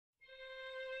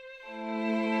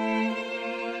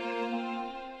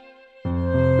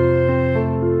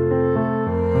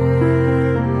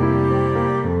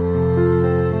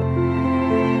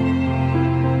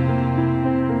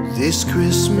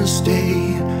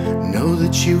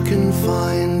that you can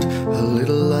find a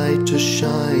little light to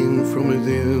shine from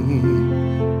within.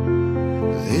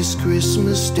 This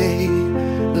Christmas Day,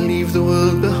 leave the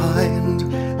world behind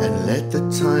and let the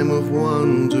time of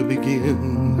wonder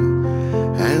begin.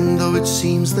 And though it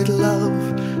seems that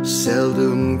love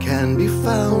seldom can be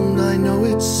found, I know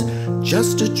it's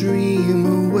just a dream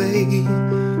away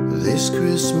this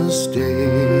Christmas Day.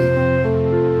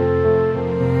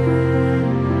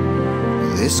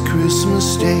 This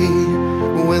Christmas Day,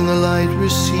 when the light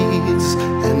recedes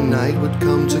and night would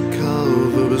come to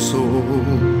cover us all,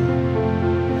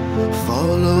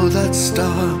 follow that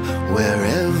star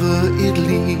wherever it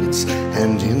leads,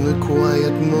 and in the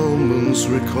quiet moments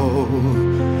recall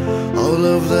all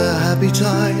of the happy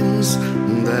times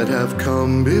that have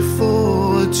come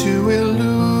before to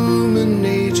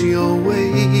illuminate your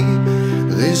way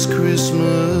this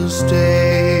Christmas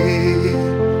Day.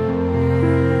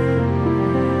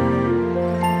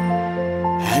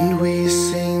 And we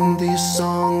sing these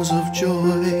songs of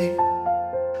joy,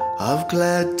 of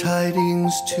glad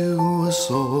tidings to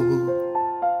us all.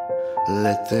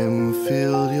 Let them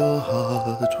fill your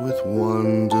heart with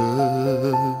wonder.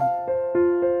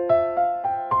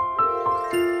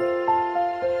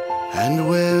 And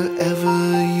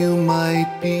wherever you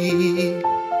might be,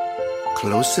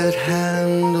 close at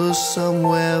hand or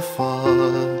somewhere far,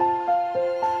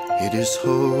 it is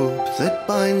hope that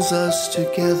binds us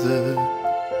together.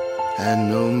 And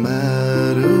no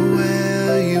matter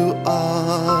where you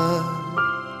are,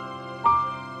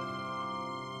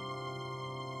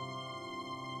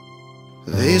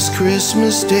 this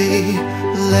Christmas Day,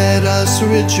 let us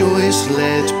rejoice,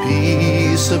 let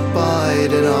peace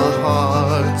abide in our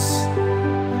hearts.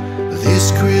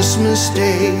 This Christmas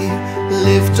Day,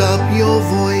 lift up your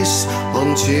voice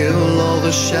until all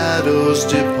the shadows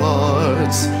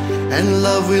depart, and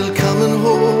love will come and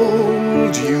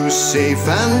hold you safe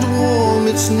and warm.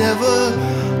 It's never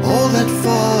all that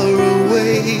far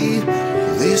away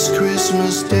this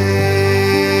Christmas Day.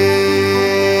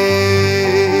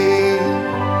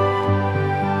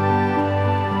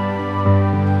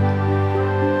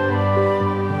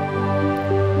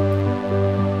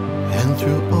 And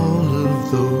through all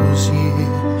of those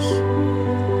years,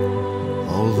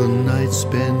 all the nights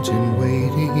spent in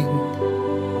waiting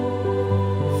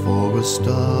for a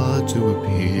star to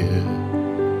appear,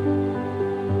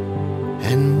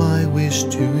 and my wish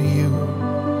to you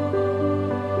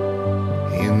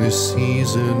in this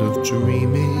season of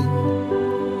dreaming,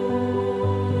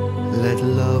 let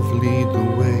love lead the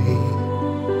way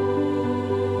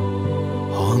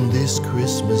on this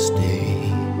Christmas Day.